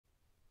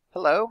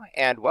Hello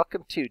and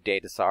welcome to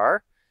Dataczar.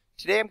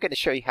 Today I'm going to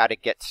show you how to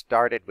get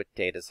started with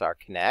Dataczar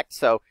Connect.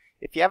 So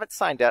if you haven't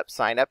signed up,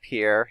 sign up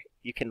here.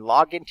 You can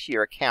log into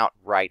your account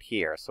right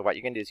here. So what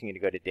you're going to do is you're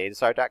going to go to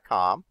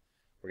Dataczar.com.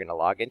 We're going to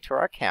log into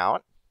our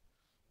account.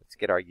 Let's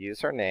get our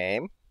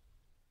username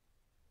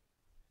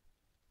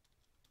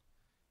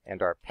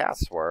and our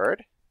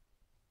password.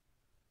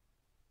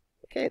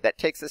 Okay, that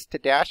takes us to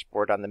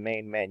dashboard on the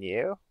main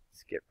menu.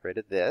 Let's get rid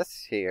of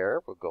this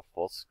here. We'll go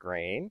full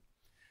screen.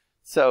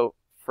 So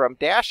from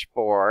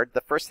dashboard, the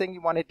first thing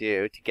you want to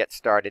do to get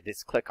started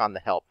is click on the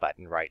help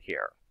button right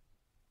here.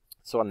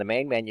 So on the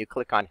main menu,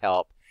 click on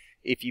help.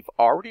 If you've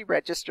already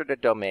registered a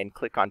domain,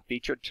 click on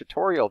featured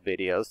tutorial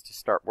videos to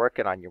start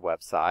working on your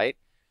website.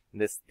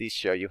 And these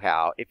show you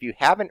how. If you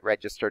haven't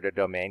registered a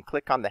domain,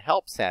 click on the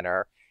help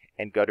center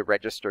and go to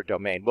register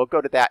domain. We'll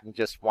go to that in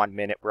just 1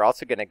 minute. We're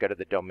also going to go to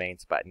the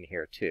domains button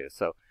here too.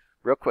 So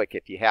real quick,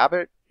 if you have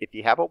a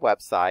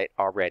website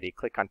already,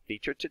 click on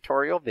featured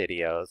tutorial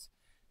videos.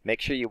 Make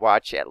sure you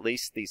watch at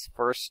least these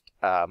first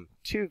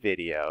 2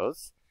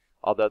 videos,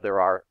 although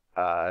there are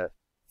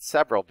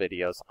several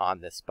videos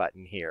on this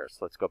button here.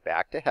 So let's go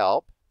back to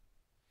help.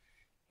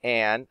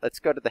 And let's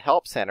go to the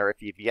help center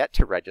if you've yet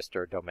to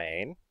register a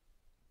domain.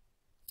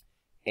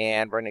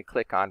 And we're going to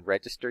click on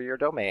register your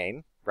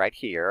domain right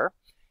here.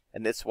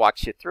 And this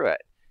walks you through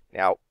it.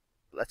 Now,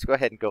 let's go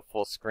ahead and go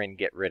full screen and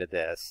get rid of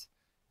this.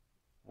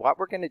 What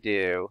we're going to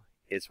do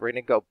is we're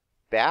going to go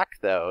back,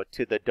 though,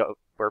 to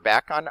we're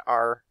back on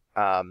our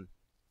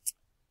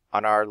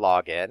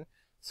login.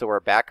 So we're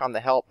back on the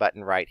help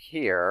button right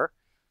here.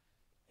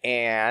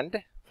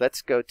 And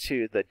let's go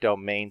to the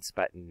domains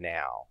button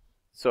now.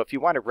 So if you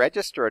want to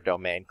register a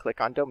domain, click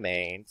on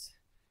domains.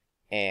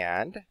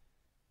 And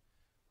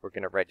we're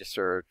going to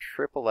register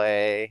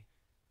AAA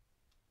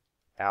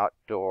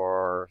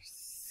outdoor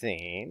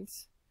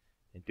scenes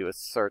and do a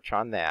search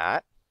on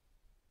that.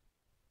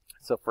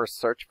 So first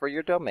search for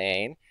your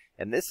domain.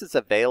 And this is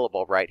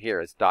available right here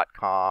as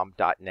 .com,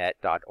 .net,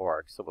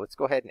 .org. So let's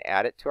go ahead and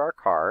add it to our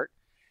cart.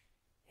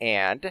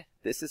 And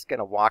this is going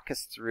to walk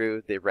us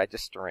through the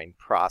registering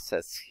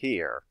process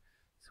here.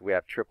 So we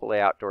have AAA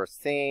Outdoor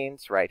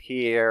Scenes right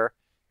here.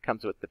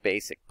 Comes with the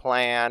basic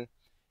plan.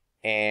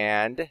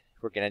 And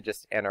we're going to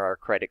just enter our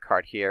credit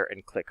card here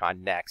and click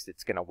on Next.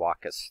 It's going to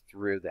walk us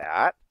through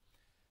that.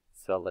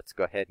 So let's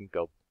go ahead and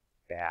go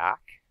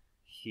back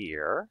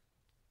here.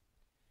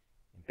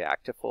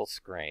 Back to full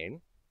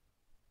screen.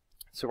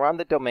 So we're on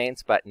the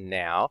domains button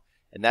now,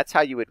 and that's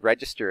how you would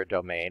register a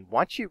domain.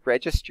 Once you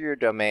register your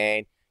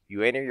domain,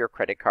 you enter your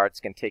credit card. It's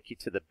going to take you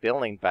to the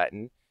billing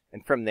button,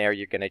 and from there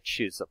you're going to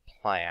choose a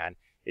plan.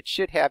 It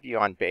should have you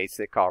on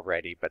basic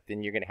already, but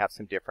then you're going to have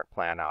some different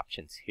plan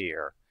options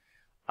here.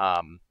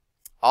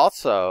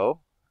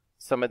 Also,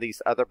 some of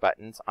these other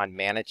buttons on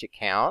manage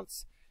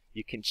accounts,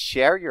 you can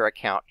share your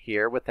account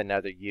here with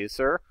another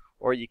user,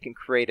 or you can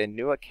create a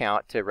new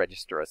account to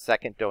register a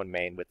second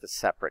domain with a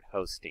separate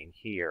hosting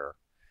here.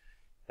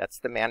 That's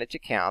the manage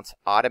accounts.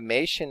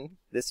 Automation,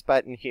 this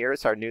button here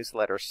is our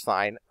newsletter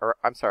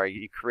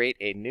you create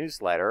a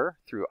newsletter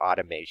through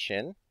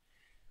automation.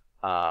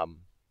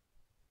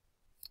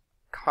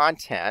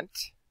 Content,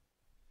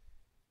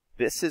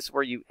 this is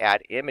where you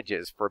add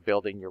images for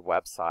building your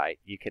website.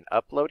 You can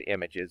upload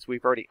images.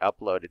 We've already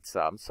uploaded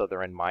some, so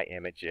they're in My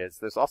Images.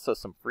 There's also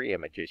some free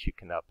images you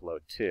can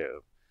upload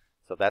too.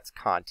 So that's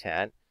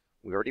content.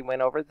 We already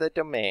went over the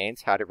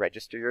domains, how to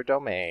register your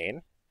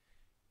domain.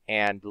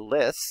 And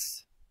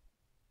lists.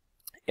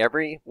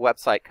 Every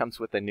website comes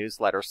with a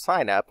newsletter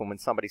sign up, and when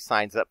somebody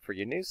signs up for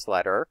your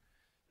newsletter,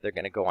 they're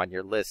going to go on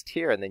your list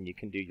here, and then you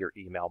can do your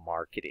email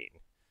marketing.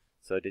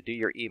 So to do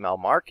your email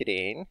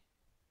marketing,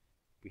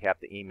 we have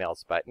the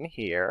emails button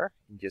here,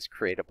 and just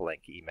create a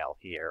blank email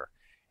here.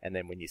 And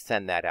then when you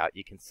send that out,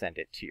 you can send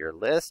it to your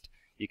list.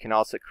 You can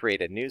also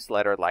create a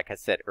newsletter, like I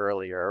said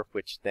earlier,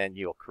 which then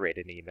you'll create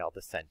an email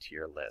to send to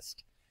your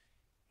list.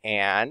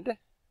 And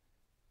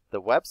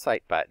the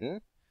website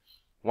button,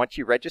 once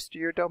you register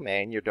your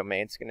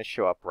domain's going to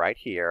show up right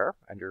here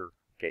under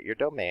Get Your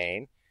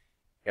Domain.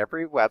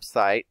 Every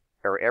website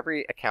or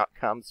every account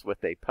comes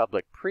with a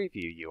public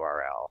preview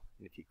URL.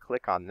 And if you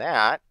click on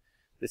that,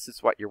 this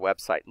is what your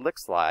website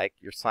looks like.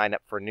 Your sign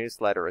up for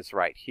newsletter is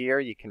right here.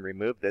 You can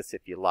remove this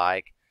if you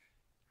like.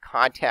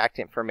 Contact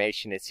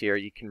information is here.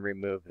 You can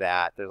remove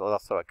that. There's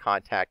also a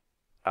contact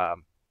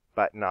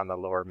button on the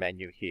lower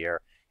menu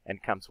here,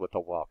 and comes with a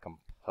welcome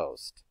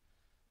post.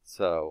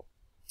 So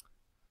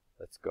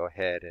let's go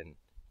ahead and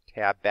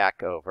tab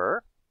back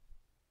over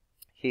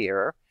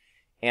here.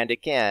 And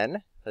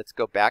again, let's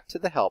go back to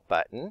the help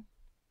button.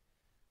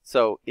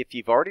 So if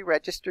you've already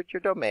registered your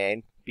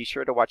domain, be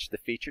sure to watch the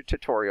featured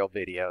tutorial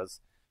videos.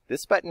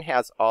 This button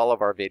has all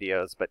of our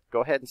videos, but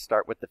go ahead and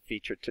start with the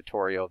featured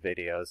tutorial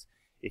videos.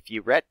 If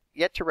you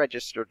yet to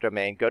register a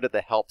domain, go to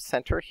the Help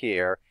Center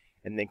here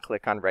and then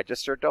click on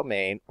Register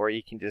Domain, or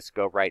you can just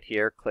go right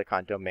here, click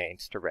on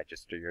Domains to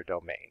register your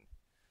domain.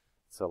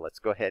 So let's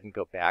go ahead and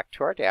go back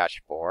to our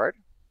dashboard.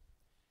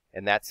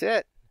 And that's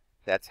it.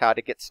 That's how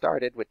to get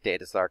started with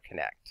Dataczar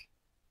Connect.